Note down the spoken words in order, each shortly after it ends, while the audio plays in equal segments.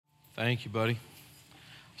Thank you, buddy. I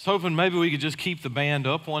was hoping maybe we could just keep the band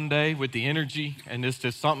up one day with the energy, and just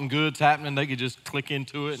if something good's happening, they could just click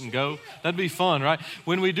into it and go. That'd be fun, right?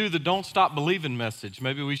 When we do the Don't Stop Believing message,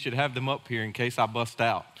 maybe we should have them up here in case I bust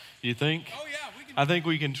out. You think? Oh, yeah, we can. I think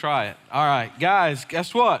we can try it. All right, guys,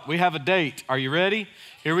 guess what? We have a date. Are you ready?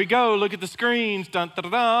 Here we go. Look at the screens. Dun, dun,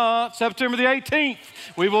 dun, dun. September the 18th,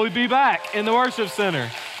 we will be back in the worship center.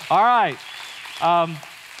 All right.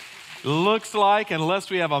 Looks like, unless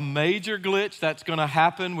we have a major glitch, that's going to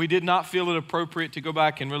happen. We did not feel it appropriate to go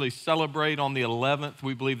back and really celebrate on the 11th.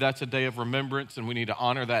 We believe that's a day of remembrance, and we need to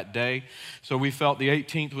honor that day. So we felt the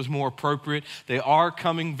 18th was more appropriate. They are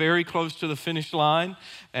coming very close to the finish line,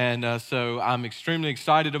 and so I'm extremely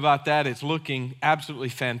excited about that. It's looking absolutely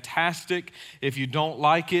fantastic. If you don't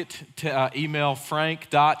like it, email Frank.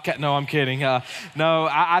 No, I'm kidding. No,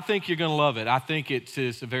 I think you're going to love it. I think it's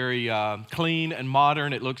very clean and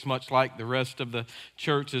modern. It looks much like the rest of the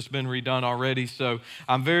church that's been redone already. So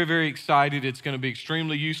I'm very, very excited. It's going to be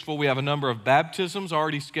extremely useful. We have a number of baptisms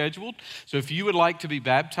already scheduled. So if you would like to be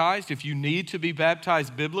baptized, if you need to be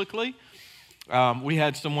baptized biblically, we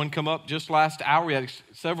had someone come up just last hour. We had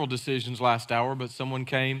several decisions last hour, but someone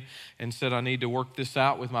came and said, I need to work this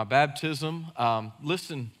out with my baptism.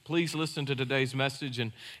 Please listen to today's message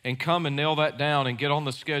and come and nail that down and get on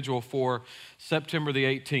the schedule for September the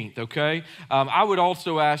 18th, okay? I would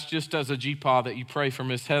also ask, just as a GPA, that you pray for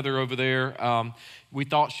Miss Heather over there. We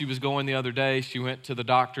thought she was going the other day. She went to the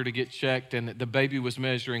doctor to get checked, and the baby was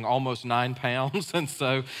measuring almost 9 pounds. And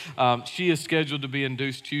so she is scheduled to be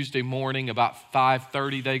induced Tuesday morning, about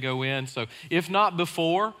 5:30 they go in. So if not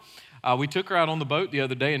before, we took her out on the boat the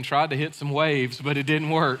other day and tried to hit some waves, but it didn't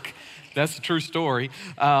work. That's a true story.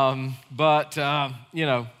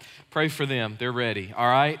 Pray for them. They're ready, all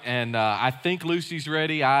right? And I think Lucy's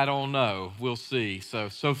ready. I don't know. We'll see. So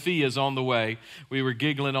Sophia's on the way. We were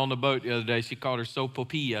giggling on the boat the other day. She called her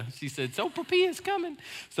Sopopia. She said, Sopopia's coming.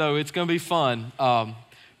 So it's going to be fun.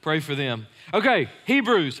 Pray for them. Okay,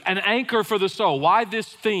 Hebrews, an anchor for the soul. Why this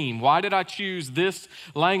theme? Why did I choose this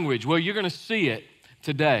language? Well, you're going to see it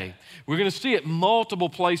today. We're going to see it multiple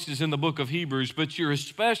places in the book of Hebrews, but you're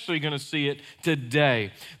especially going to see it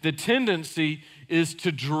today. The tendency is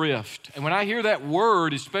to drift. And when I hear that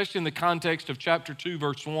word, especially in the context of chapter 2,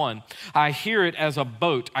 verse 1, I hear it as a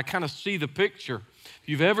boat. I kind of see the picture. If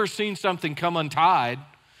you've ever seen something come untied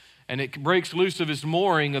and it breaks loose of its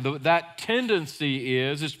mooring, that tendency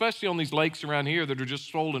is, especially on these lakes around here that are just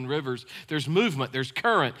swollen rivers, there's movement, there's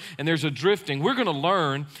current, and there's a drifting. We're going to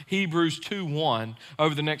learn Hebrews 2:1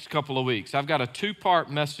 over the next couple of weeks. I've got a 2-part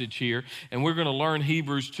message here, and we're going to learn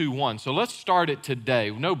Hebrews 2:1. So let's start it today.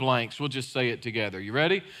 No blanks. We'll just say it together. You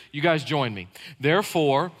ready? You guys join me.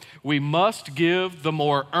 Therefore, we must give the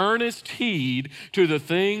more earnest heed to the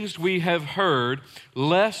things we have heard,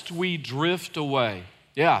 lest we drift away.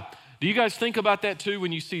 Yeah. Do you guys think about that too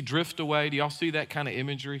when you see drift away? Do y'all see that kind of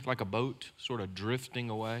imagery, like a boat sort of drifting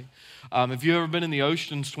away? Have you ever been in the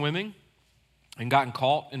ocean swimming and gotten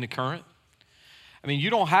caught in the current? I mean, you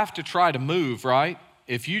don't have to try to move, right?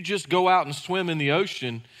 If you just go out and swim in the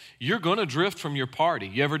ocean, you're going to drift from your party.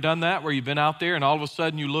 You ever done that where you've been out there and all of a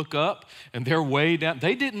sudden you look up and they're way down?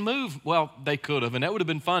 They didn't move. Well, they could have, and that would have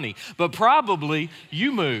been funny. But probably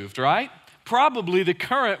you moved, right? Probably the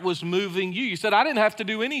current was moving you. You said, I didn't have to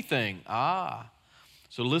do anything.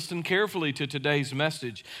 So listen carefully to today's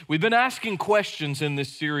message. We've been asking questions in this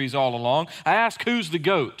series all along. I ask, who's the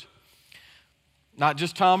GOAT? Not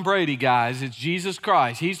just Tom Brady, guys. It's Jesus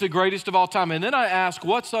Christ. He's the greatest of all time. And then I ask,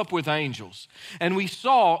 what's up with angels? And we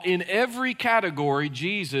saw in every category,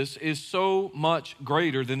 Jesus is so much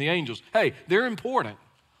greater than the angels. Hey, they're important.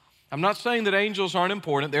 I'm not saying that angels aren't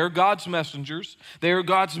important. They're God's messengers. They are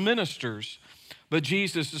God's ministers. But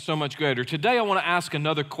Jesus is so much greater. Today I want to ask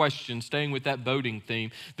another question, staying with that boating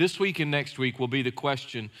theme. This week and next week will be the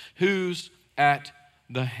question, who's at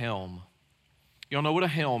the helm? Y'all know what a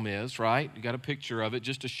helm is, right? You got a picture of it,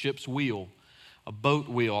 just a ship's wheel. A boat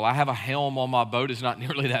wheel. I have a helm on my boat. It's not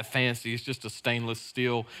nearly that fancy. It's just a stainless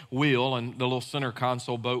steel wheel and the little center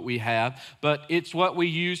console boat we have. But it's what we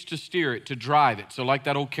use to steer it, to drive it. So like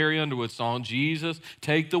that old Carrie Underwood song, Jesus,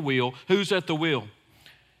 take the wheel. Who's at the wheel?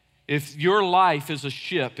 If your life is a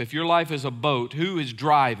ship, if your life is a boat, who is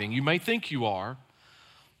driving? You may think you are,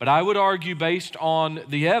 but I would argue based on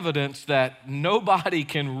the evidence that nobody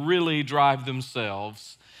can really drive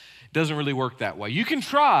themselves. It doesn't really work that way. You can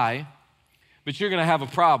try, but you're going to have a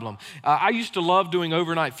problem. I used to love doing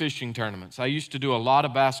overnight fishing tournaments. I used to do a lot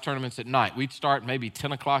of bass tournaments at night. We'd start maybe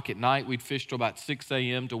 10 o'clock at night. We'd fish till about 6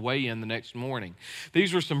 a.m. to weigh in the next morning.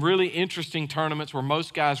 These were some really interesting tournaments where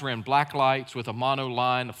most guys ran black lights with a mono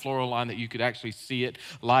line, a fluoro line that you could actually see it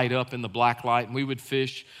light up in the black light. And we would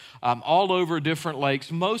fish all over different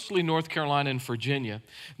lakes, mostly North Carolina and Virginia.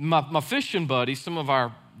 My fishing buddy, some of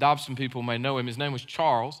our Dobson people may know him. His name was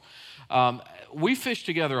Charles. We fished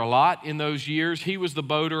together a lot in those years. He was the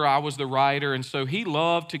boater, I was the rider, and so he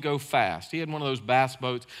loved to go fast. He had one of those bass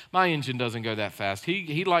boats. My engine doesn't go that fast.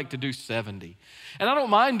 He liked to do 70. And I don't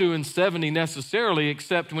mind doing 70 necessarily,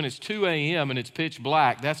 except when it's 2 a.m. and it's pitch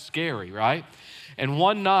black. That's scary, right? And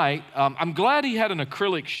one night, I'm glad he had an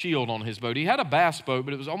acrylic shield on his boat. He had a bass boat,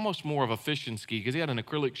 but it was almost more of a fishing ski because he had an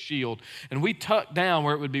acrylic shield. And we tucked down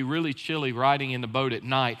where it would be really chilly riding in the boat at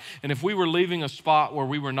night. And if we were leaving a spot where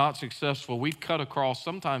we were not successful, we'd cut across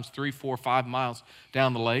sometimes 3, 4, 5 miles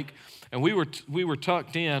down the lake. And we were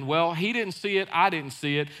tucked in. Well, he didn't see it. I didn't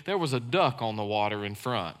see it. There was a duck on the water in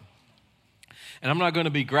front. And I'm not going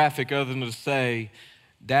to be graphic other than to say,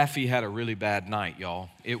 Daffy had a really bad night, y'all.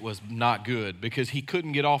 It was not good because he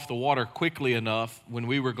couldn't get off the water quickly enough when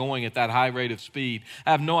we were going at that high rate of speed.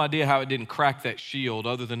 I have no idea how it didn't crack that shield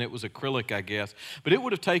other than it was acrylic, I guess. But it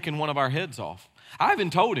would have taken one of our heads off. I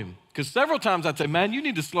even told him because several times I'd say, man, you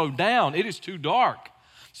need to slow down. It is too dark.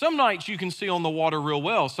 Some nights you can see on the water real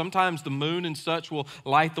well. Sometimes the moon and such will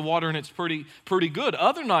light the water and it's pretty good.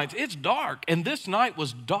 Other nights it's dark, and this night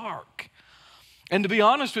was dark. And to be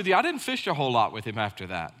honest with you, I didn't fish a whole lot with him after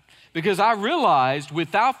that because I realized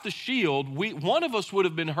without the shield, one of us would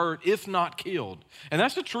have been hurt, if not killed. And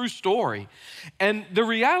that's a true story. And the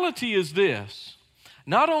reality is this,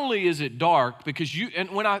 not only is it dark because and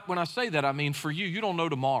when I say that, I mean for you don't know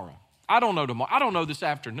tomorrow. I don't know tomorrow. I don't know this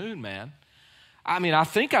afternoon, man. I mean, I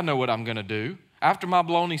think I know what I'm going to do. After my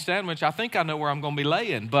bologna sandwich, I think I know where I'm going to be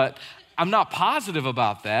laying, but I'm not positive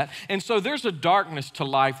about that. And so there's a darkness to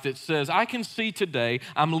life that says, I can see today,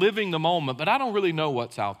 I'm living the moment, but I don't really know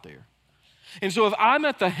what's out there. And so if I'm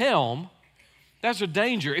at the helm, that's a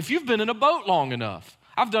danger. If you've been in a boat long enough,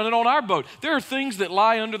 I've done it on our boat. There are things that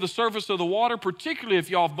lie under the surface of the water, particularly if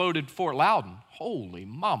y'all have boated Fort Loudon. Holy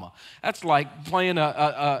mama. That's like playing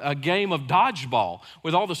a game of dodgeball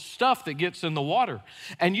with all the stuff that gets in the water.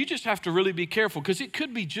 And you just have to really be careful because it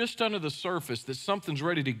could be just under the surface that something's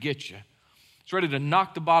ready to get you. It's ready to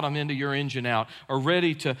knock the bottom end of your engine out or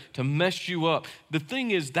ready to mess you up. The thing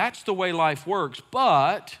is, that's the way life works.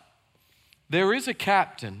 But there is a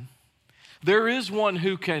captain. There is one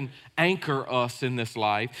who can anchor us in this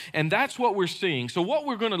life, and that's what we're seeing. So what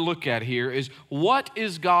we're going to look at here is, what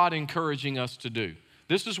is God encouraging us to do?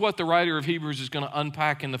 This is what the writer of Hebrews is going to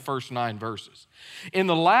unpack in the first 9 verses. In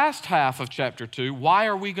the last half of chapter 2, why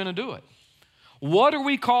are we going to do it? What are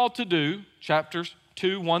we called to do? Chapters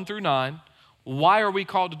 2, 1 through 9. Why are we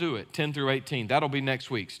called to do it? 10 through 18. That'll be next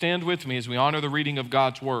week. Stand with me as we honor the reading of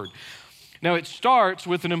God's word. Now, it starts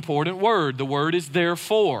with an important word. The word is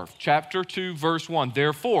therefore. Chapter 2, verse 1.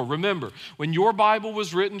 Therefore, remember, when your Bible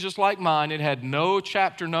was written just like mine, it had no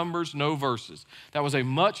chapter numbers, no verses. That was a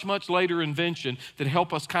much, much later invention that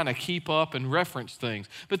helped us kind of keep up and reference things.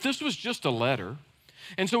 But this was just a letter.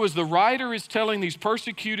 And so as the writer is telling these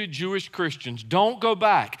persecuted Jewish Christians, don't go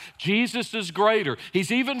back. Jesus is greater.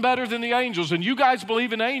 He's even better than the angels. And you guys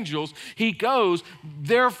believe in angels. He goes,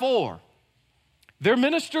 therefore. They're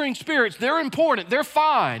ministering spirits. They're important. They're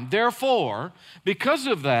fine. Therefore, because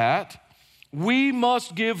of that, we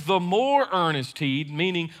must give the more earnest heed,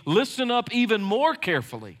 meaning listen up even more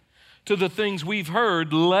carefully to the things we've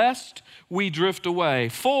heard, lest we drift away.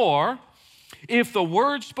 For if the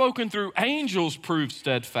word spoken through angels proved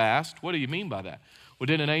steadfast, what do you mean by that? Well,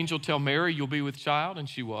 didn't an angel tell Mary, you'll be with child? And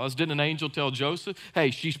she was. Didn't an angel tell Joseph, hey,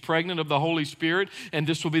 she's pregnant of the Holy Spirit, and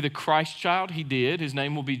this will be the Christ child? He did. His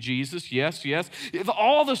name will be Jesus. Yes, yes. If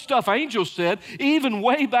all the stuff angels said, even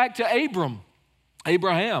way back to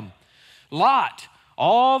Abraham, Lot,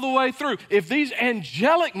 all the way through. If these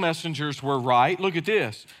angelic messengers were right, look at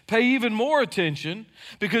this. Pay even more attention,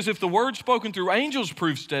 because if the word spoken through angels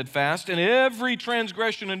proved steadfast and every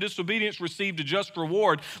transgression and disobedience received a just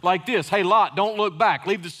reward, like this, hey, Lot, don't look back.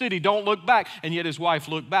 Leave the city, don't look back. And yet his wife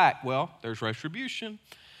looked back. Well, there's retribution.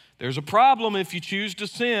 There's a problem if you choose to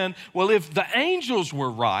sin. Well, if the angels were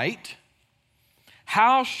right,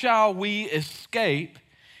 how shall we escape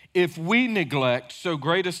if we neglect so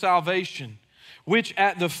great a salvation, which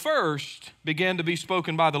at the first began to be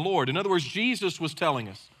spoken by the Lord? In other words, Jesus was telling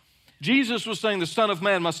us. Jesus was saying the Son of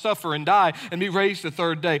Man must suffer and die and be raised the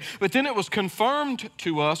third day. But then it was confirmed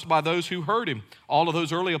to us by those who heard him, all of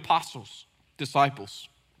those early apostles, disciples.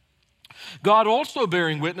 God also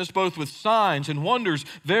bearing witness both with signs and wonders,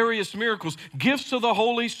 various miracles, gifts of the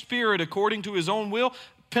Holy Spirit according to his own will,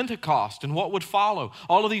 Pentecost and what would follow.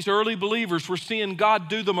 All of these early believers were seeing God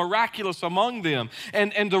do the miraculous among them.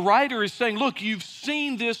 And the writer is saying, look, you've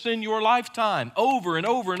seen this in your lifetime over and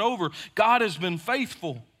over and over. God has been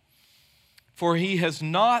faithful. For he has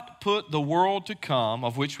not put the world to come,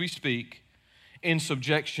 of which we speak, in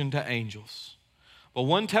subjection to angels. But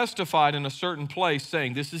one testified in a certain place,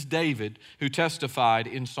 saying, this is David who testified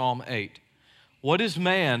in Psalm 8. What is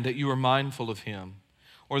man that you are mindful of him,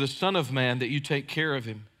 or the son of man that you take care of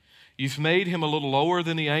him? You've made him a little lower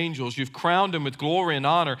than the angels. You've crowned him with glory and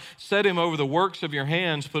honor, set him over the works of your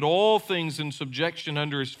hands, put all things in subjection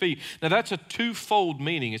under his feet. Now that's a twofold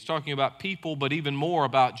meaning. It's talking about people, but even more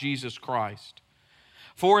about Jesus Christ.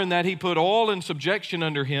 For in that he put all in subjection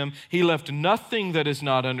under him, he left nothing that is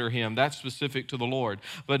not under him. That's specific to the Lord.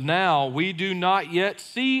 But now we do not yet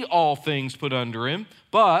see all things put under him,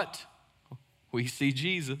 but we see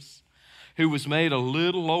Jesus, who was made a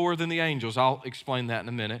little lower than the angels. I'll explain that in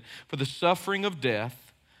a minute. For the suffering of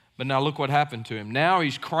death, but now look what happened to him. Now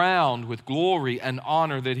he's crowned with glory and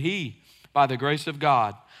honor, that he, by the grace of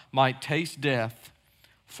God, might taste death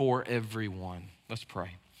for everyone. Let's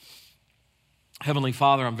pray. Heavenly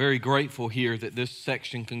Father, I'm very grateful here that this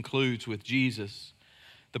section concludes with Jesus,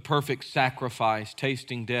 the perfect sacrifice,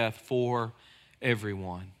 tasting death for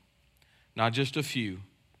everyone. Not just a few,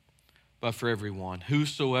 but for everyone.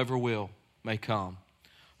 Whosoever will may come.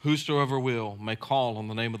 Whosoever will may call on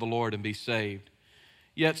the name of the Lord and be saved.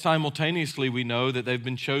 Yet simultaneously we know that they've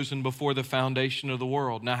been chosen before the foundation of the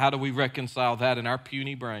world. Now how do we reconcile that in our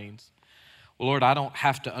puny brains? Well, Lord, I don't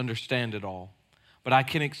have to understand it all, but I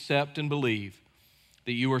can accept and believe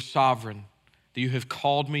that you are sovereign, that you have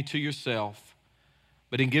called me to yourself,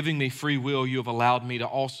 but in giving me free will, you have allowed me to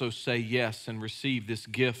also say yes and receive this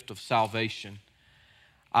gift of salvation.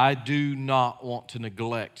 I do not want to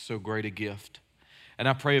neglect so great a gift. And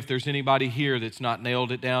I pray if there's anybody here that's not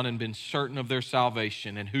nailed it down and been certain of their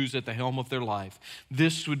salvation and who's at the helm of their life,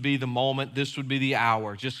 this would be the moment, this would be the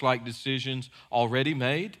hour, just like decisions already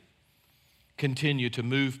made, continue to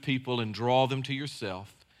move people and draw them to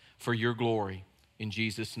yourself for your glory. In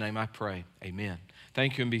Jesus' name I pray, amen.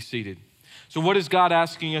 Thank you, and be seated. So what is God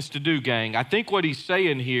asking us to do, gang? I think what he's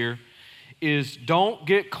saying here is don't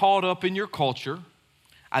get caught up in your culture.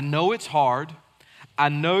 I know it's hard. I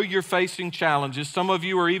know you're facing challenges. Some of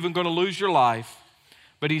you are even going to lose your life.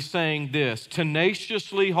 But he's saying this,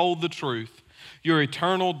 tenaciously hold the truth. Your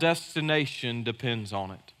eternal destination depends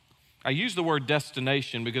on it. I use the word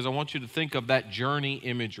destination because I want you to think of that journey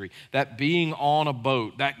imagery, that being on a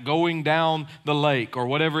boat, that going down the lake or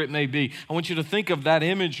whatever it may be. I want you to think of that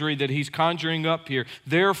imagery that he's conjuring up here.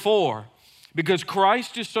 Therefore, because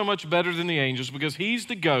Christ is so much better than the angels, because he's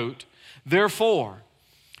the goat, therefore.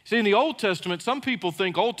 See, in the Old Testament, some people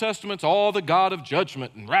think Old Testament's all the God of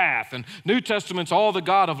judgment and wrath, and New Testament's all the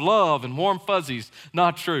God of love and warm fuzzies.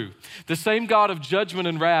 Not true. The same God of judgment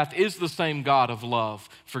and wrath is the same God of love,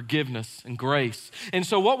 forgiveness, and grace. And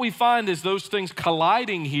so what we find is those things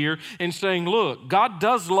colliding here and saying, look, God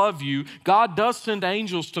does love you. God does send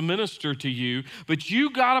angels to minister to you, but you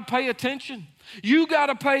got to pay attention. You got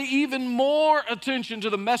to pay even more attention to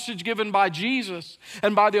the message given by Jesus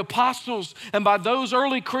and by the apostles and by those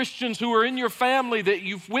early Christians who are in your family that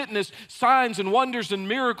you've witnessed signs and wonders and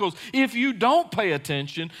miracles. If you don't pay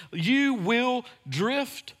attention, you will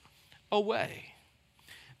drift away.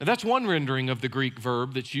 Now, that's one rendering of the Greek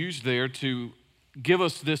verb that's used there to give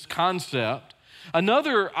us this concept.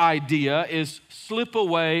 Another idea is slip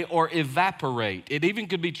away or evaporate. It even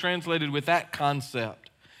could be translated with that concept.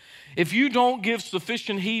 If you don't give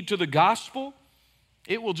sufficient heed to the gospel,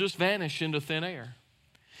 it will just vanish into thin air.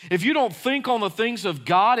 If you don't think on the things of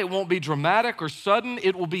God, it won't be dramatic or sudden.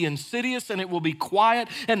 It will be insidious and it will be quiet.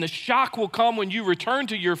 And the shock will come when you return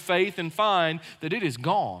to your faith and find that it is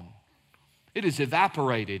gone. It is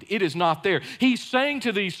evaporated. It is not there. He's saying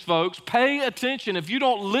to these folks, pay attention. If you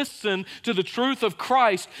don't listen to the truth of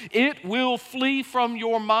Christ, it will flee from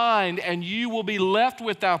your mind and you will be left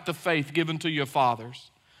without the faith given to your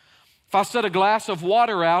fathers. If I set a glass of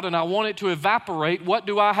water out and I want it to evaporate, what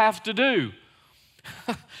do I have to do?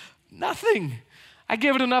 Nothing. I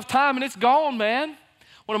give it enough time and it's gone, man.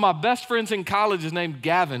 One of my best friends in college is named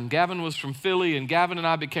Gavin. Gavin was from Philly, and Gavin and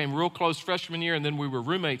I became real close freshman year, and then we were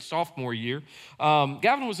roommates sophomore year.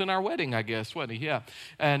 Gavin was in our wedding, I guess, wasn't he? Yeah.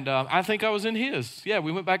 And I think I was in his. Yeah,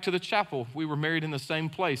 we went back to the chapel. We were married in the same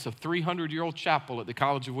place, a 300-year-old chapel at the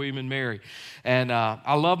College of William and Mary. And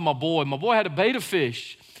I love my boy. My boy had a betta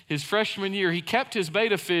fish his freshman year. He kept his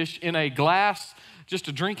betta fish in a glass just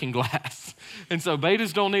a drinking glass. And so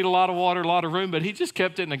betas don't need a lot of water, a lot of room, but he just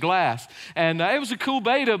kept it in a glass. And it was a cool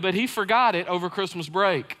beta, but he forgot it over Christmas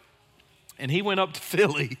break. And he went up to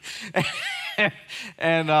Philly.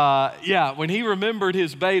 And when he remembered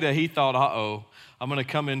his beta, he thought, uh-oh, I'm going to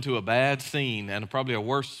come into a bad scene and probably a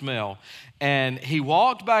worse smell. And he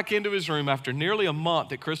walked back into his room after nearly a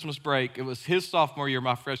month at Christmas break. It was his sophomore year,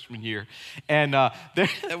 my freshman year. And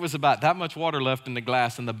there was about that much water left in the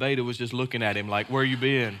glass, and the beta was just looking at him like, where you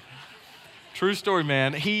been? True story,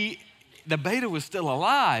 man. The beta was still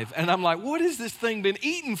alive. And I'm like, what has this thing been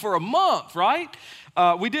eating for a month, right?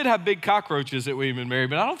 We did have big cockroaches at William and Mary,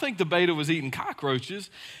 but I don't think the beta was eating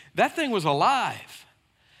cockroaches. That thing was alive.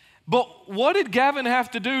 But what did Gavin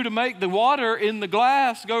have to do to make the water in the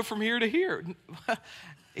glass go from here to here?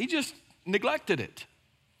 He just neglected it.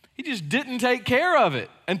 He just didn't take care of it.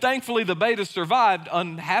 And thankfully the beta survived,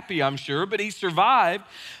 unhappy I'm sure, but he survived.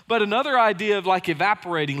 But another idea of like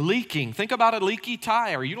evaporating, leaking. Think about a leaky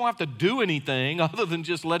tire. You don't have to do anything other than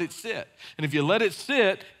just let it sit. And if you let it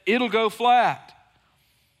sit, it'll go flat.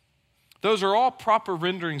 Those are all proper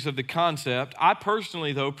renderings of the concept. I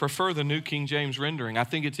personally, though, prefer the New King James rendering. I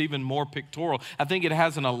think it's even more pictorial. I think it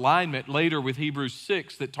has an alignment later with Hebrews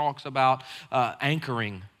 6 that talks about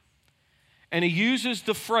anchoring. And he uses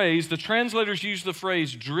the phrase, the translators use the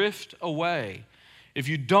phrase, drift away. If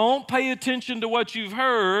you don't pay attention to what you've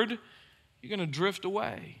heard, you're going to drift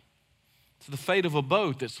away. It's the fate of a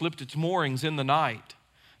boat that slipped its moorings in the night.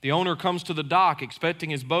 The owner comes to the dock expecting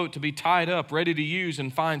his boat to be tied up, ready to use,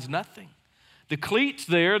 and finds nothing. The cleat's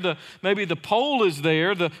there, maybe the pole is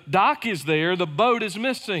there, the dock is there, the boat is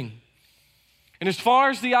missing. And as far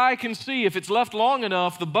as the eye can see, if it's left long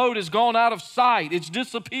enough, the boat has gone out of sight, it's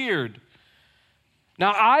disappeared.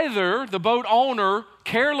 Now either the boat owner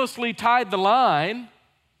carelessly tied the line,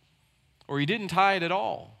 or he didn't tie it at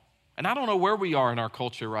all. And I don't know where we are in our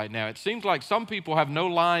culture right now. It seems like some people have no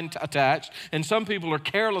line attached, and some people are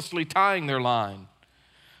carelessly tying their line.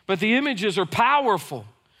 But the images are powerful.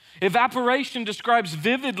 Evaporation describes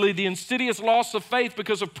vividly the insidious loss of faith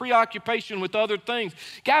because of preoccupation with other things.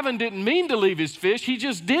 Gavin didn't mean to leave his fish, he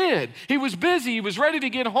just did. He was busy, he was ready to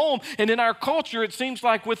get home. And in our culture, it seems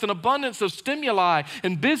like with an abundance of stimuli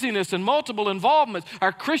and busyness and multiple involvements,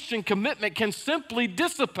 our Christian commitment can simply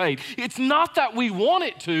dissipate. It's not that we want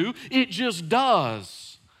it to, it just does.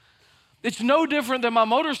 It's no different than my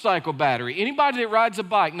motorcycle battery. Anybody that rides a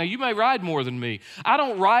bike, now you may ride more than me. I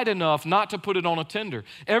don't ride enough not to put it on a tender.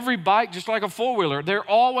 Every bike, just like a four-wheeler, they're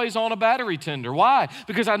always on a battery tender. Why?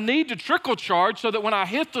 Because I need to trickle charge so that when I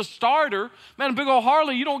hit the starter, man, a big old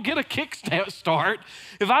Harley, you don't get a kick start.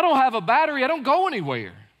 If I don't have a battery, I don't go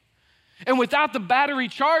anywhere. And without the battery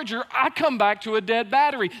charger, I come back to a dead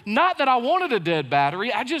battery. Not that I wanted a dead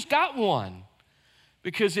battery, I just got one.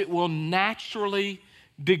 Because it will naturally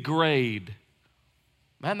degrade.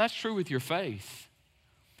 Man, that's true with your faith.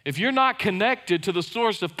 If you're not connected to the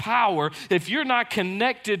source of power, if you're not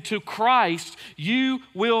connected to Christ, you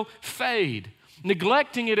will fade.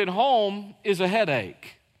 Neglecting it at home is a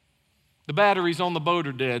headache. The batteries on the boat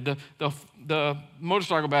are dead. The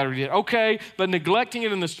motorcycle battery dead. Okay, but neglecting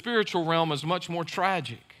it in the spiritual realm is much more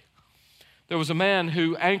tragic. There was a man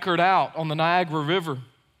who anchored out on the Niagara River.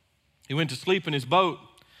 He went to sleep in his boat.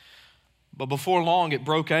 But before long, it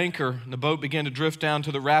broke anchor, and the boat began to drift down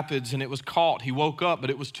to the rapids, and it was caught. He woke up, but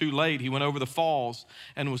it was too late. He went over the falls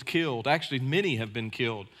and was killed. Actually, many have been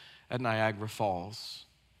killed at Niagara Falls.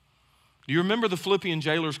 Do you remember the Philippian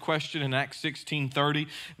jailer's question in Acts 16:30?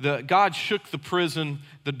 God shook the prison.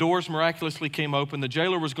 The doors miraculously came open. The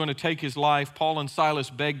jailer was going to take his life. Paul and Silas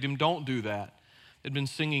begged him, don't do that. They'd been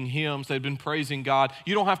singing hymns. They'd been praising God.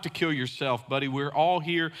 You don't have to kill yourself, buddy. We're all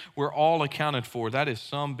here. We're all accounted for. That is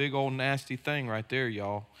some big old nasty thing right there,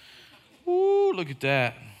 y'all. Ooh, look at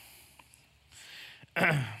that.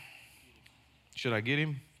 Should I get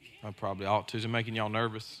him? I probably ought to. Is it making y'all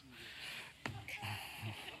nervous?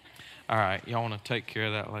 All right, y'all want to take care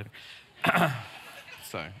of that later.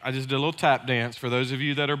 So I just did a little tap dance for those of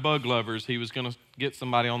you that are bug lovers. He was going to get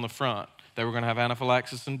somebody on the front. They were going to have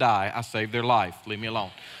anaphylaxis and die. I saved their life. Leave me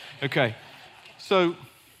alone. Okay. So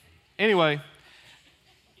anyway,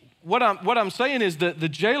 what I'm saying is that the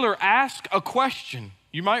jailer asked a question.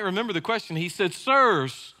 You might remember the question. He said,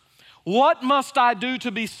 sirs, what must I do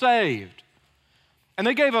to be saved? And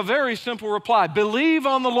they gave a very simple reply. Believe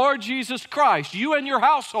on the Lord Jesus Christ, you and your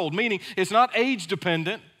household, meaning it's not age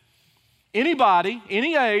dependent. Anybody,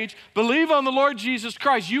 any age, believe on the Lord Jesus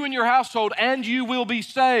Christ, you and your household, and you will be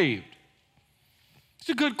saved. It's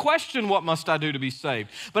a good question, what must I do to be saved?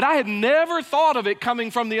 But I had never thought of it coming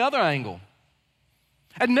from the other angle.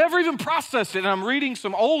 I'd never even processed it. And I'm reading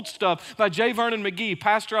some old stuff by J. Vernon McGee,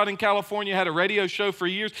 pastor out in California, had a radio show for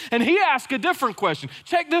years. And he asked a different question.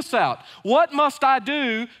 Check this out. What must I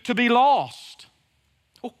do to be lost?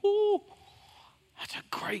 Oh, that's a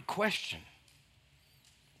great question.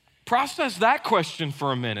 Process that question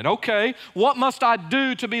for a minute. Okay, what must I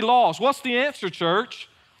do to be lost? What's the answer, church?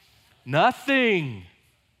 Nothing.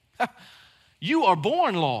 You are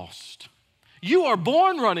born lost. You are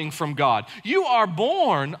born running from God. You are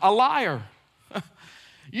born a liar.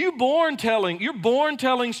 You're born telling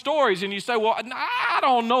stories, and you say, well, I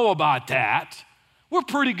don't know about that. We're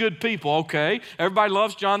pretty good people, okay? Everybody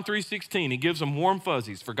loves John 3:16. He gives them warm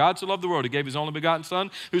fuzzies. For God so loved the world, he gave his only begotten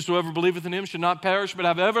Son. Whosoever believeth in him should not perish, but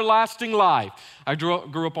have everlasting life. I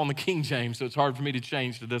grew up on the King James, so it's hard for me to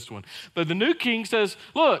change to this one. But the New King says,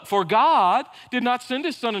 look, for God did not send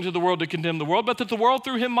his Son into the world to condemn the world, but that the world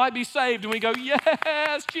through him might be saved. And we go,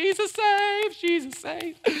 yes, Jesus saves, Jesus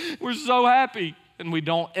saves. We're so happy. And we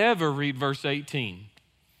don't ever read verse 18.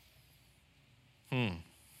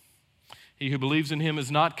 He who believes in him is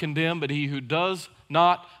not condemned, but he who does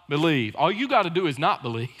not believe. All you got to do is not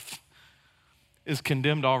believe is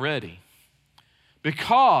condemned already.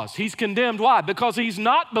 Because he's condemned. Why? Because he's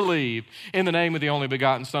not believed in the name of the only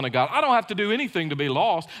begotten Son of God. I don't have to do anything to be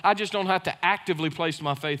lost. I just don't have to actively place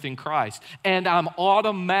my faith in Christ. And I'm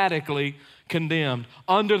automatically condemned,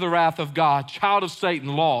 under the wrath of God, child of Satan,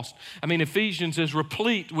 lost. I mean, Ephesians is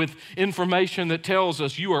replete with information that tells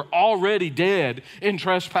us you are already dead in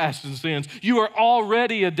trespass and sins. You are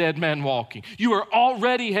already a dead man walking. You are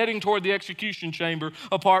already heading toward the execution chamber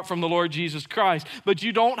apart from the Lord Jesus Christ. But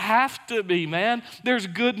you don't have to be, man. There's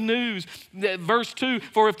good news. Verse 2,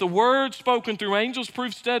 for if the word spoken through angels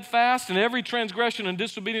proved steadfast, and every transgression and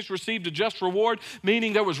disobedience received a just reward,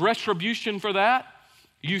 meaning there was retribution for that.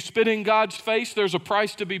 You spit in God's face, there's a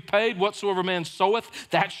price to be paid. Whatsoever man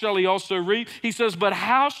soweth, that shall he also reap. He says, but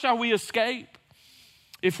how shall we escape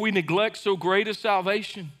if we neglect so great a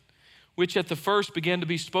salvation, which at the first began to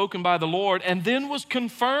be spoken by the Lord, and then was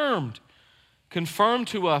confirmed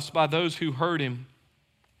to us by those who heard him?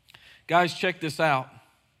 Guys, check this out.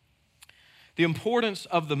 The importance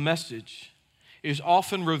of the message is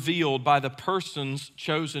often revealed by the persons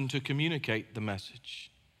chosen to communicate the message.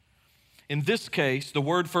 In this case, the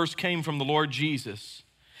word first came from the Lord Jesus.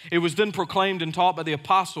 It was then proclaimed and taught by the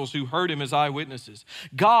apostles who heard him as eyewitnesses.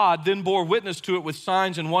 God then bore witness to it with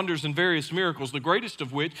signs and wonders and various miracles, the greatest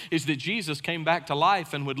of which is that Jesus came back to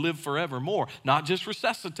life and would live forevermore, not just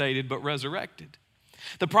resuscitated, but resurrected.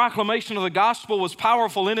 The proclamation of the gospel was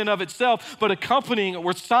powerful in and of itself, but accompanying it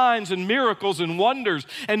were signs and miracles and wonders.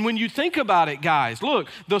 And when you think about it, guys, look,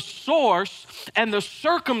 the source and the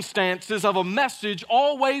circumstances of a message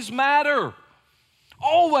always matter.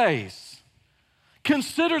 Always.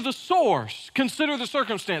 Consider the source. Consider the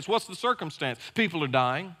circumstance. What's the circumstance? People are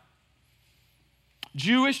dying.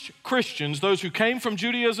 Jewish Christians, those who came from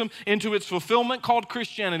Judaism into its fulfillment called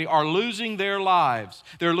Christianity, are losing their lives.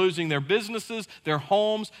 They're losing their businesses, their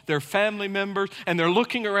homes, their family members, and they're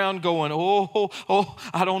looking around going,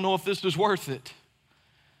 I don't know if this is worth it.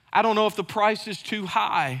 I don't know if the price is too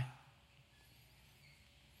high.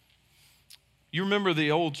 You remember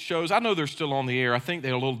the old shows? I know they're still on the air. I think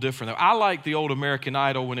they're a little different. I like the old American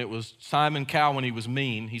Idol when it was Simon Cowell when he was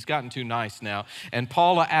mean. He's gotten too nice now. And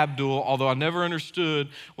Paula Abdul, although I never understood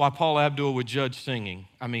why Paula Abdul would judge singing.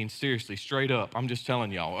 I mean, seriously, straight up. I'm just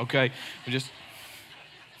telling y'all, okay?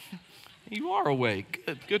 You are awake.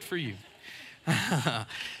 Good for you.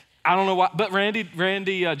 I don't know why, but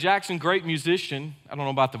Randy Jackson, great musician. I don't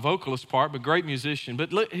know about the vocalist part, but great musician.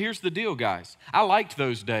 But look, here's the deal, guys. I liked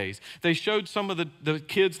those days. They showed some of the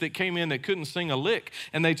kids that came in that couldn't sing a lick,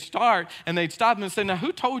 and they'd start, and they'd stop and say, now,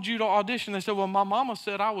 who told you to audition? They said, well, my mama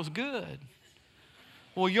said I was good.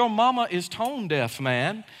 Well, your mama is tone deaf,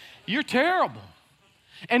 man. You're terrible.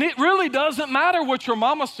 And it really doesn't matter what your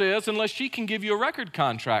mama says unless she can give you a record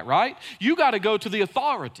contract, right? You got to go to the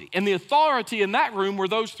authority. And the authority in that room were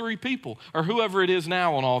those three people, or whoever it is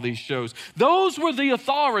now on all these shows. Those were the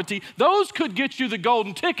authority. Those could get you the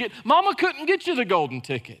golden ticket. Mama couldn't get you the golden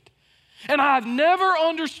ticket. And I've never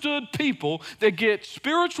understood people that get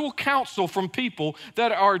spiritual counsel from people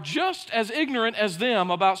that are just as ignorant as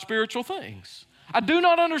them about spiritual things. I do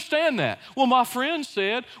not understand that. Well, my friend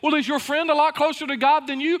said, well, is your friend a lot closer to God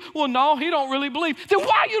than you? Well, no, he don't really believe. Then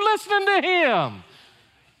why are you listening to him?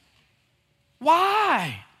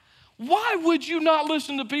 Why? Why would you not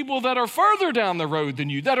listen to people that are further down the road than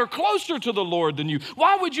you, that are closer to the Lord than you?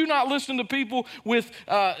 Why would you not listen to people with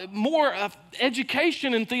more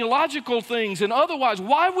education and theological things and otherwise?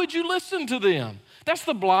 Why would you listen to them? That's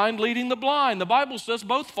the blind leading the blind. The Bible says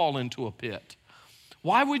both fall into a pit.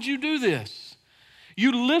 Why would you do this?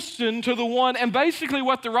 You listen to the one, and basically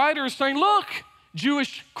what the writer is saying, look,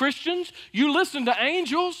 Jewish Christians, you listen to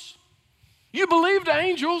angels. You believe to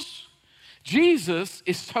angels. Jesus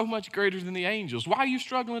is so much greater than the angels. Why are you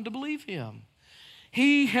struggling to believe him?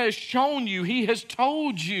 He has shown you, he has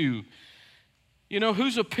told you,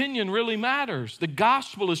 whose opinion really matters. The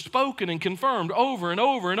gospel is spoken and confirmed over and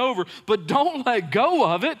over and over, but don't let go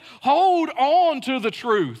of it. Hold on to the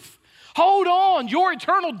truth. Hold on. Your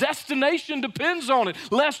eternal destination depends on it,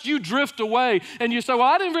 lest you drift away and you say, well,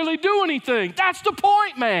 I didn't really do anything. That's the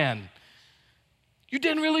point, man. You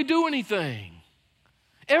didn't really do anything.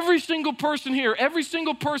 Every single person here, every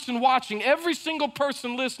single person watching, every single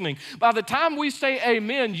person listening, by the time we say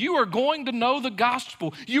amen, you are going to know the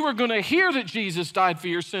gospel. You are going to hear that Jesus died for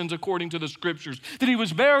your sins according to the scriptures, that he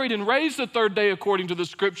was buried and raised the third day according to the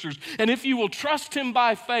scriptures. And if you will trust him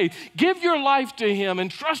by faith, give your life to him and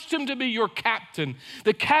trust him to be your captain,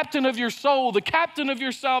 the captain of your soul, the captain of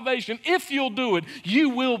your salvation, if you'll do it,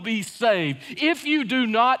 you will be saved. If you do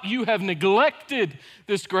not, you have neglected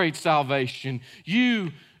this great salvation.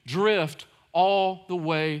 You drift all the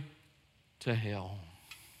way to hell.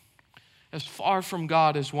 As far from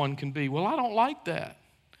God as one can be. Well, I don't like that.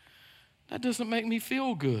 That doesn't make me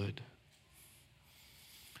feel good.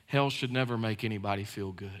 Hell should never make anybody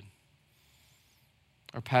feel good.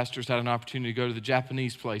 Our pastors had an opportunity to go to the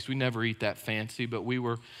Japanese place. We never eat that fancy, but we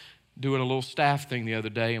were doing a little staff thing the other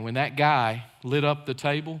day, and when that guy lit up the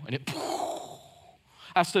table and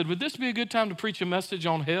I said, would this be a good time to preach a message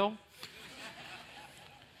on hell?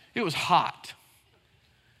 It was hot.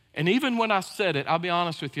 And even when I said it, I'll be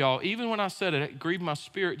honest with y'all, even when I said it, it grieved my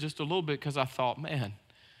spirit just a little bit because I thought, man,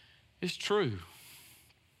 it's true.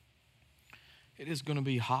 It is going to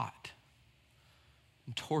be hot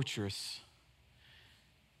and torturous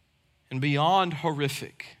and beyond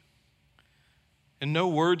horrific. And no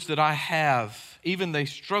words that I have, even they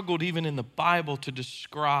struggled even in the Bible to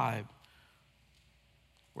describe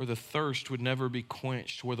where the thirst would never be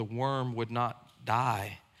quenched, where the worm would not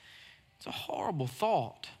die. It's a horrible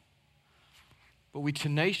thought. But we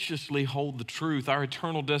tenaciously hold the truth. Our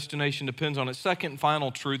eternal destination depends on it. Second and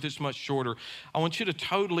final truth, it's much shorter. I want you to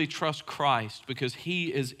totally trust Christ because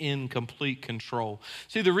he is in complete control.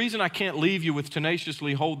 See, the reason I can't leave you with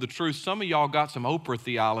tenaciously hold the truth, some of y'all got some Oprah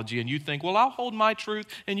theology and you think, well, I'll hold my truth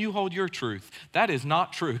and you hold your truth. That is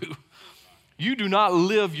not true. You do not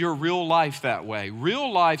live your real life that way.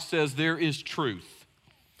 Real life says there is truth,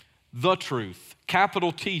 the truth,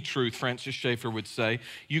 capital T truth, Francis Schaeffer would say.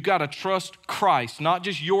 You got to trust Christ, not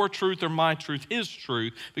just your truth or my truth, his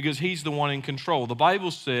truth, because he's the one in control. The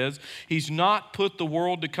Bible says he's not put the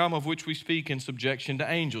world to come of which we speak in subjection to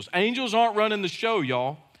angels. Angels aren't running the show,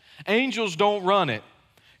 y'all. Angels don't run it.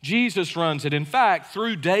 Jesus runs it. In fact,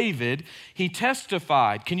 through David, he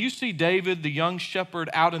testified. Can you see David, the young shepherd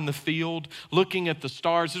out in the field looking at the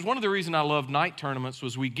stars? This is one of the reasons I love night tournaments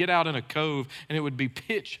was we'd get out in a cove and it would be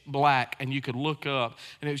pitch black and you could look up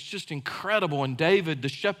and it was just incredible. And David, the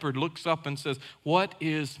shepherd, looks up and says, what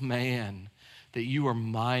is man that you are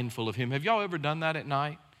mindful of him? Have y'all ever done that at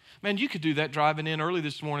night? Man, you could do that driving in early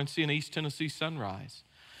this morning, seeing East Tennessee sunrise.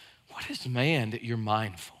 What is man that you're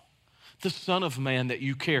mindful? The Son of Man that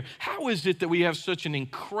you care. How is it that we have such an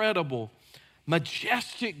incredible,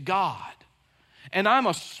 majestic God? And I'm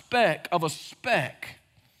a speck of a speck.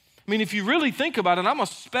 I mean, if you really think about it, I'm a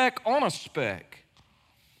speck on a speck.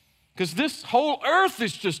 Because this whole earth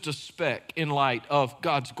is just a speck in light of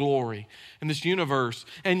God's glory in this universe.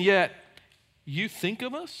 And yet, you think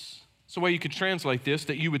of us? That's the way you could translate this,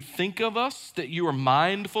 that you would think of us, that you are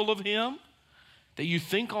mindful of him, that you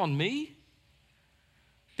think on me.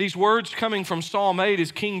 These words coming from Psalm 8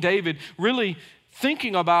 is King David really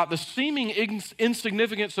thinking about the seeming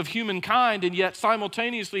insignificance of humankind, and yet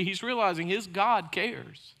simultaneously he's realizing his God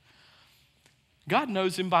cares. God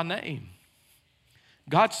knows him by name.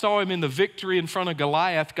 God saw him in the victory in front of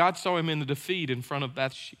Goliath. God saw him in the defeat in front of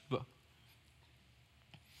Bathsheba.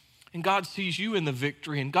 And God sees you in the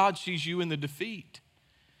victory, and God sees you in the defeat.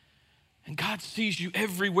 And God sees you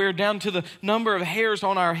everywhere, down to the number of hairs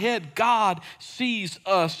on our head. God sees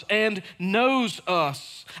us and knows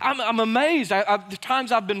us. I'm amazed. The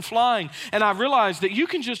times I've been flying, and I realized that you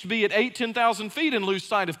can just be at 10,000 feet and lose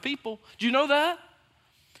sight of people. Do you know that?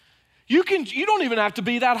 You don't even have to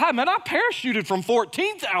be that high. Man, I parachuted from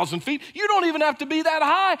 14,000 feet. You don't even have to be that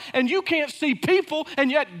high, and you can't see people,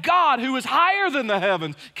 and yet God, who is higher than the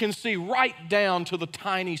heavens, can see right down to the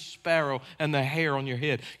tiny sparrow and the hair on your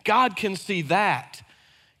head. God can see that.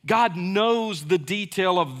 God knows the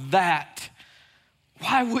detail of that.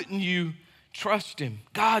 Why wouldn't you trust him?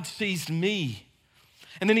 God sees me.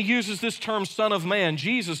 And then he uses this term, Son of Man.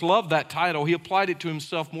 Jesus loved that title. He applied it to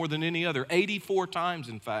himself more than any other, 84 times,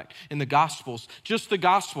 in fact, in the Gospels. Just the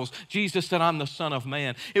Gospels, Jesus said, I'm the Son of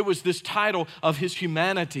Man. It was this title of his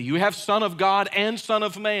humanity. You have Son of God and Son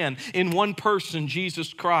of Man in one person,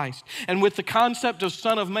 Jesus Christ. And with the concept of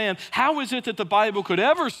Son of Man, how is it that the Bible could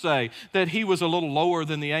ever say that he was a little lower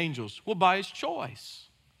than the angels? Well, by his choice.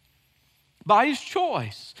 By his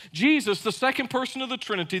choice. Jesus, the second person of the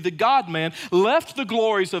Trinity, the God-man, left the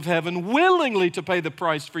glories of heaven willingly to pay the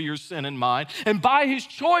price for your sin and mine. And by his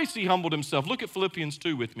choice, he humbled himself. Look at Philippians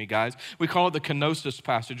 2 with me, guys. We call it the kenosis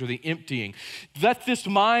passage, or the emptying. Let this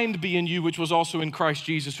mind be in you, which was also in Christ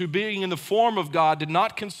Jesus, who being in the form of God, did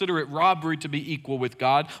not consider it robbery to be equal with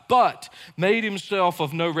God, but made himself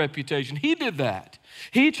of no reputation. He did that.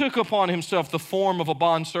 He took upon himself the form of a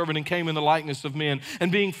bondservant and came in the likeness of men. And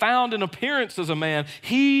being found in appearance as a man,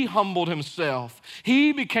 he humbled himself.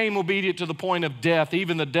 He became obedient to the point of death,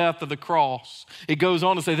 even the death of the cross. It goes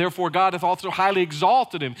on to say, therefore God hath also highly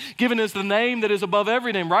exalted him, given us the name that is above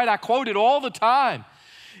every name, right? I quote it all the time.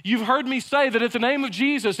 You've heard me say that at the name of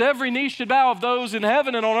Jesus, every knee should bow of those in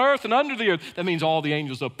heaven and on earth and under the earth. That means all the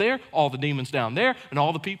angels up there, all the demons down there, and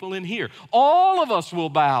all the people in here. All of us will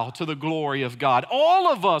bow to the glory of God.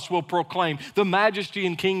 All of us will proclaim the majesty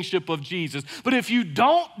and kingship of Jesus. But if you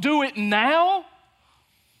don't do it now,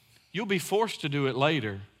 you'll be forced to do it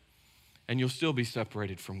later, and you'll still be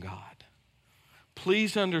separated from God.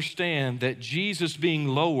 Please understand that Jesus being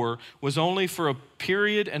lower was only for a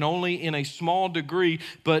period and only in a small degree,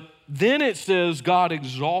 but then it says God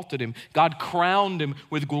exalted him. God crowned him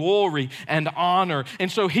with glory and honor.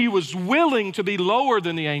 And so he was willing to be lower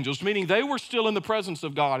than the angels, meaning they were still in the presence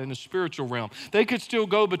of God in the spiritual realm. They could still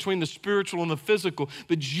go between the spiritual and the physical,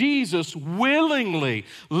 but Jesus willingly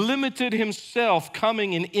limited himself,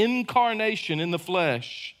 coming in incarnation in the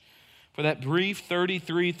flesh for that brief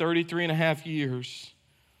 33 and a half years.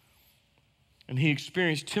 And he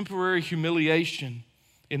experienced temporary humiliation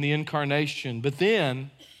in the incarnation. But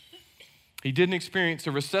then he didn't experience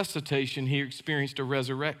a resuscitation, he experienced a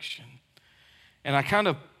resurrection. And I kind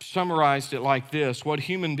of summarized it like this: what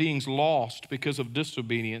human beings lost because of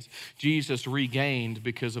disobedience, Jesus regained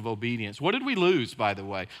because of obedience. What did we lose, by the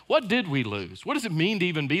way? What did we lose? What does it mean to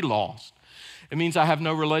even be lost? It means I have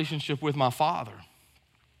no relationship with my Father.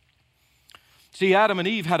 See, Adam and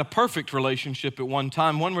Eve had a perfect relationship at one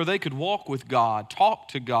time, one where they could walk with God, talk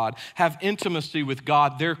to God, have intimacy with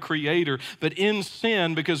God, their creator. But in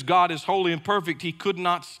sin, because God is holy and perfect, he could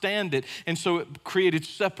not stand it. And so it created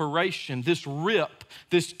separation. This rip,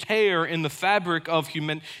 this tear in the fabric of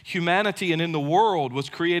humanity and in the world was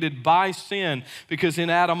created by sin, because in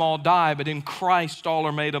Adam all die, but in Christ all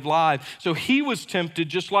are made alive. So he was tempted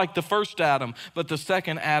just like the first Adam, but the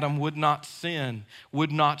second Adam would not sin,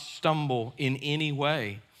 would not stumble in any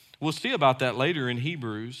way. We'll see about that later in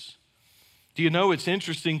Hebrews. Do you know, it's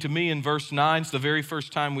interesting to me in verse 9, it's the very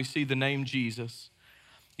first time we see the name Jesus.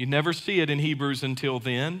 You never see it in Hebrews until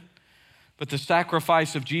then, but the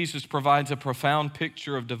sacrifice of Jesus provides a profound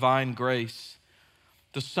picture of divine grace.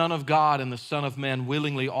 The Son of God and the Son of Man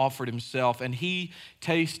willingly offered himself, and he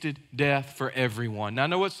tasted death for everyone. Now I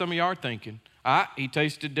know what some of you are thinking. He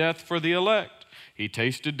tasted death for the elect. He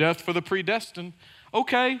tasted death for the predestined.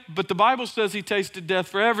 Okay, but the Bible says he tasted death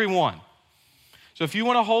for everyone. So if you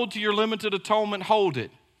want to hold to your limited atonement, hold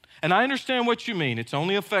it. And I understand what you mean. It's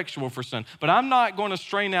only effectual for some. But I'm not going to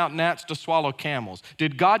strain out gnats to swallow camels.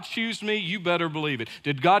 Did God choose me? You better believe it.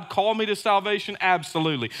 Did God call me to salvation?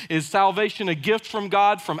 Absolutely. Is salvation a gift from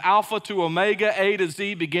God from Alpha to Omega, A to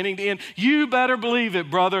Z, beginning to end? You better believe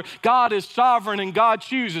it, brother. God is sovereign and God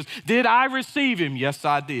chooses. Did I receive him? Yes,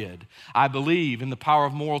 I did. I believe in the power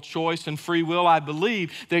of moral choice and free will. I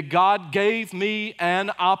believe that God gave me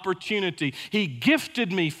an opportunity. He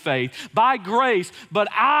gifted me faith by grace, but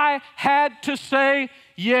I had to say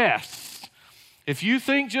yes. If you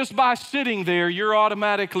think just by sitting there you're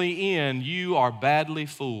automatically in, you are badly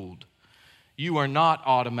fooled. You are not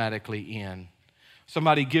automatically in.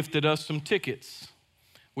 Somebody gifted us some tickets.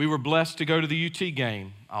 We were blessed to go to the UT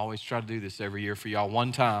game. I always try to do this every year for y'all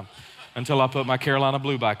one time until I put my Carolina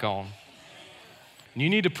blue back on. And you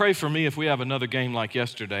need to pray for me if we have another game like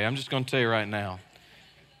yesterday. I'm just going to tell you right now.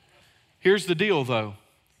 Here's the deal, though.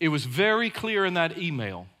 It was very clear in that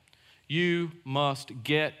email. You must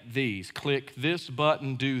get these. Click this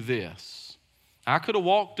button, do this. I could have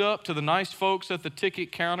walked up to the nice folks at the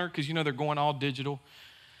ticket counter, because you know they're going all digital,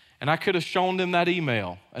 and I could have shown them that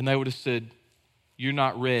email, and they would have said, you're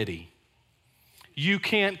not ready. You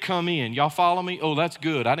can't come in. Y'all follow me? Oh, that's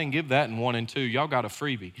good. I didn't give that in 1 and 2. Y'all got a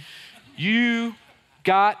freebie. You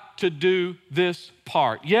got to do this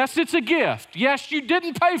part. Yes, it's a gift. Yes, you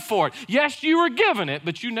didn't pay for it. Yes, you were given it,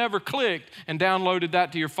 but you never clicked and downloaded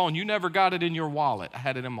that to your phone. You never got it in your wallet. I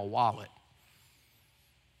had it in my wallet.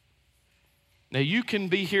 Now, you can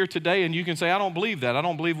be here today and you can say, I don't believe that. I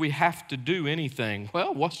don't believe we have to do anything.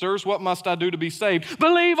 Well, sirs, what must I do to be saved?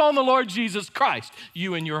 Believe on the Lord Jesus Christ,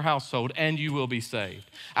 you and your household, and you will be saved.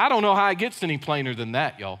 I don't know how it gets any plainer than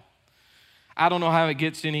that, y'all. I don't know how it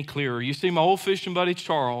gets any clearer. You see, my old fishing buddy,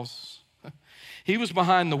 Charles, he was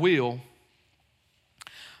behind the wheel,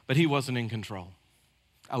 but he wasn't in control.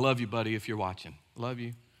 I love you, buddy, if you're watching. Love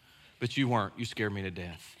you. But you weren't. You scared me to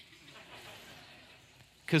death.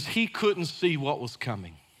 Because he couldn't see what was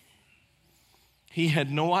coming. He had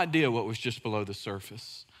no idea what was just below the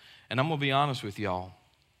surface. And I'm going to be honest with y'all.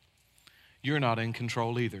 You're not in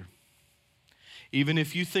control either. Even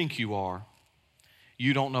if you think you are,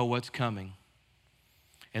 you don't know what's coming.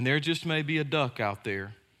 And there just may be a duck out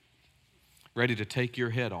there ready to take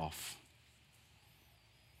your head off.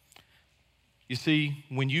 You see,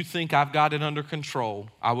 when you think I've got it under control,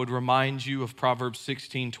 I would remind you of Proverbs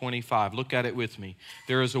 16:25. Look at it with me.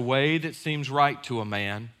 There is a way that seems right to a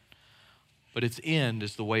man, but its end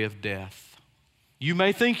is the way of death. You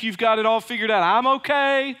may think you've got it all figured out. I'm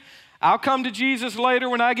okay. I'll come to Jesus later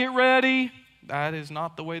when I get ready. That is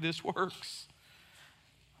not the way this works.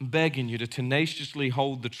 I'm begging you to tenaciously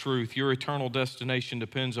hold the truth. Your eternal destination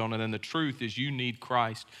depends on it, and the truth is you need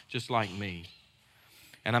Christ just like me.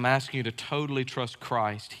 And I'm asking you to totally trust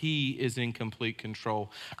Christ. He is in complete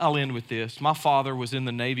control. I'll end with this. My father was in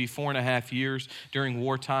the Navy 4.5 years during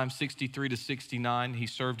wartime, 63 to 69. He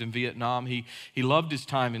served in Vietnam. He loved his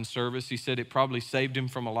time in service. He said it probably saved him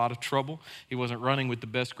from a lot of trouble. He wasn't running with the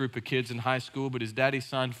best group of kids in high school, but his daddy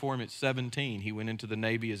signed for him at 17. He went into the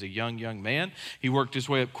Navy as a young man. He worked his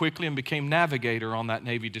way up quickly and became navigator on that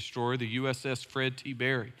Navy destroyer, the USS Fred T.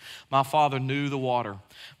 Barry. My father knew the water.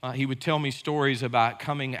 He would tell me stories about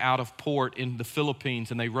coming out of port in the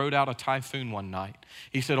Philippines, and they rode out a typhoon one night.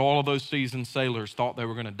 He said all of those seasoned sailors thought they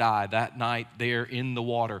were going to die that night there in the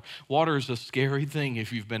water. Water is a scary thing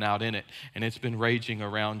if you've been out in it, and it's been raging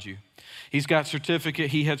around you. He had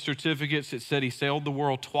certificates that said he sailed the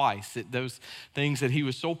world twice, those things that he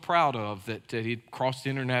was so proud of, that he'd crossed the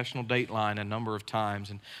international date line a number of times.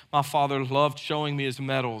 And my father loved showing me his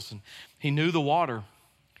medals, and he knew the water.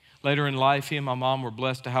 Later in life, he and my mom were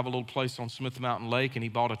blessed to have a little place on Smith Mountain Lake, and he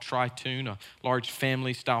bought a Tritoon, a large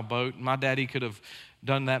family-style boat. My daddy could have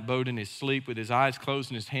done that boat in his sleep with his eyes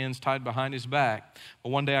closed and his hands tied behind his back. But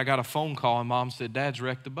one day I got a phone call, and Mom said, Dad's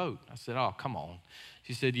wrecked the boat. I said, oh, come on.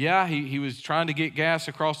 She said, yeah, he was trying to get gas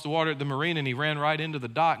across the water at the marina, and he ran right into the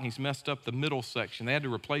dock, and he's messed up the middle section. They had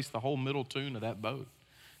to replace the whole middle tune of that boat.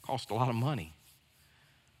 It cost a lot of money.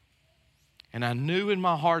 And I knew in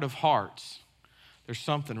my heart of hearts, there's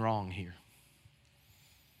something wrong here.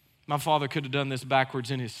 My father could have done this backwards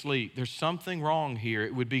in his sleep. There's something wrong here.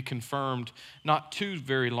 It would be confirmed not too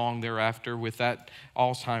very long thereafter with that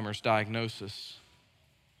Alzheimer's diagnosis.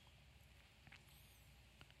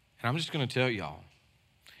 And I'm just going to tell y'all,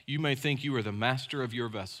 you may think you are the master of your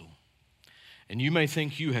vessel. And you may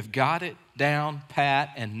think you have got it down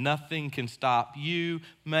pat and nothing can stop you.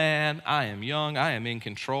 Man, I am young, I am in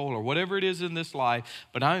control, or whatever it is in this life.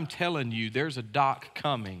 But I'm telling you, there's a dock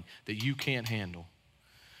coming that you can't handle.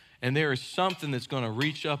 And there is something that's going to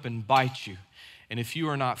reach up and bite you. And if you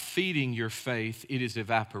are not feeding your faith, it is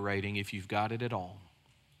evaporating if you've got it at all.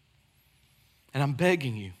 And I'm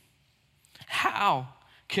begging you, how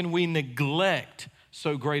can we neglect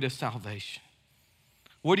so great a salvation?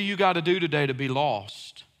 What do you got to do today to be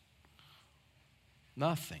lost?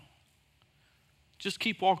 Nothing. Just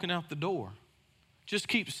keep walking out the door. Just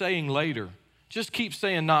keep saying later. Just keep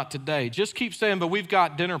saying not today. Just keep saying, but we've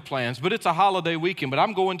got dinner plans, but it's a holiday weekend, but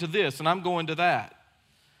I'm going to this and I'm going to that.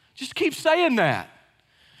 Just keep saying that.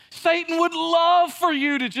 Satan would love for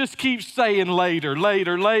you to just keep saying later.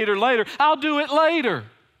 I'll do it later.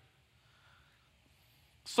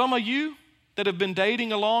 Some of you that have been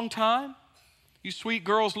dating a long time, you sweet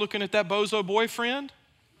girls looking at that bozo boyfriend,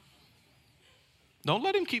 don't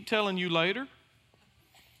let him keep telling you later.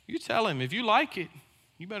 You tell him, if you like it,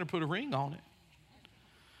 you better put a ring on it.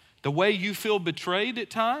 The way you feel betrayed at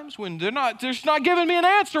times when they're just not giving me an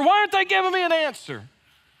answer. Why aren't they giving me an answer?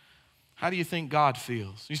 How do you think God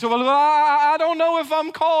feels? You say, well, I don't know if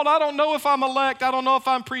I'm called. I don't know if I'm elect. I don't know if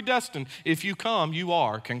I'm predestined. If you come, you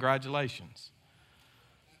are. Congratulations.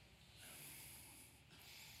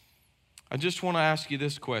 I just want to ask you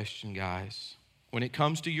this question, guys. When it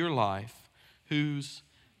comes to your life, who's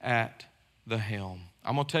at the helm?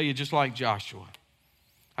 I'm going to tell you just like Joshua.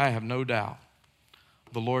 I have no doubt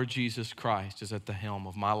the Lord Jesus Christ is at the helm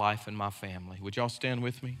of my life and my family. Would y'all stand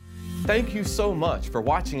with me? Thank you so much for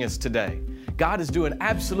watching us today. God is doing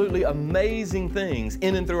absolutely amazing things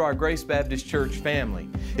in and through our Grace Baptist Church family.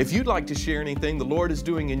 If you'd like to share anything the Lord is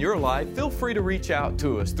doing in your life, feel free to reach out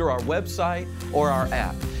to us through our website or our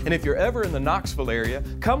app. And if you're ever in the Knoxville area,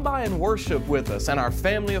 come by and worship with us and our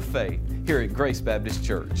family of faith here at Grace Baptist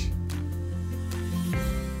Church.